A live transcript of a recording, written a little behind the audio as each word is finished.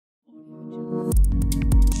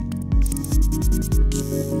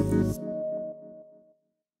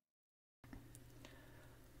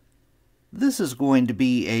This is going to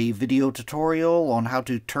be a video tutorial on how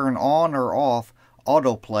to turn on or off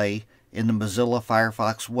autoplay in the Mozilla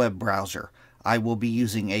Firefox web browser. I will be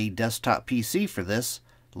using a desktop PC for this.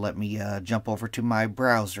 Let me jump over to my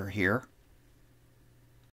browser here.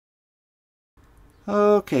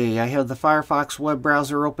 Okay, I have the Firefox web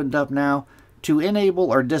browser opened up now. To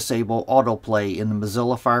enable or disable autoplay in the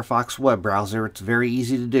Mozilla Firefox web browser, it's very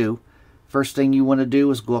easy to do. First thing you want to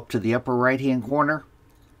do is go up to the upper right hand corner,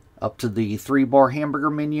 up to the 3-bar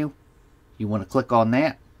hamburger menu. You want to click on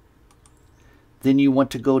that. Then you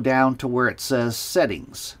want to go down to where it says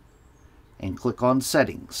Settings and click on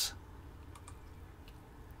Settings.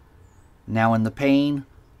 Now in the pane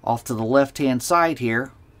off to the left hand side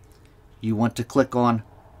here, you want to click on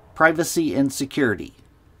Privacy and Security.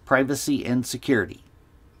 Privacy and Security.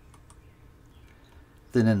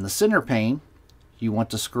 Then in the center pane, you want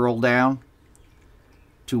to scroll down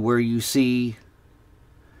to where you see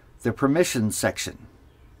the permissions section.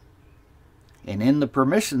 And in the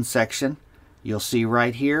permissions section, you'll see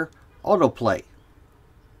right here, autoplay.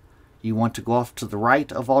 You want to go off to the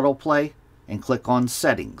right of autoplay and click on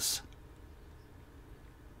Settings.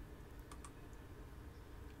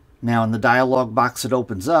 Now in the dialog box that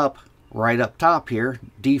opens up, right up top here,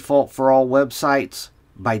 default for all websites.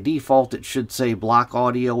 By default, it should say block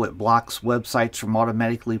audio. It blocks websites from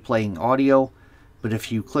automatically playing audio. But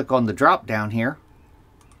if you click on the drop down here,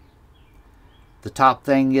 the top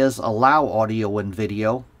thing is allow audio and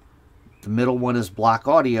video. The middle one is block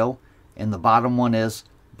audio. And the bottom one is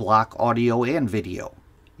block audio and video.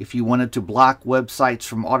 If you wanted to block websites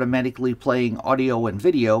from automatically playing audio and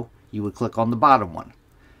video, you would click on the bottom one.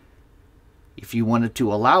 If you wanted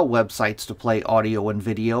to allow websites to play audio and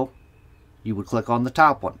video, you would click on the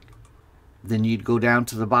top one. Then you'd go down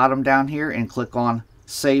to the bottom down here and click on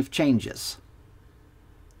Save Changes.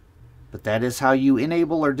 But that is how you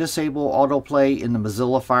enable or disable autoplay in the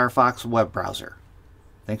Mozilla Firefox web browser.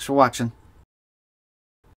 Thanks for watching.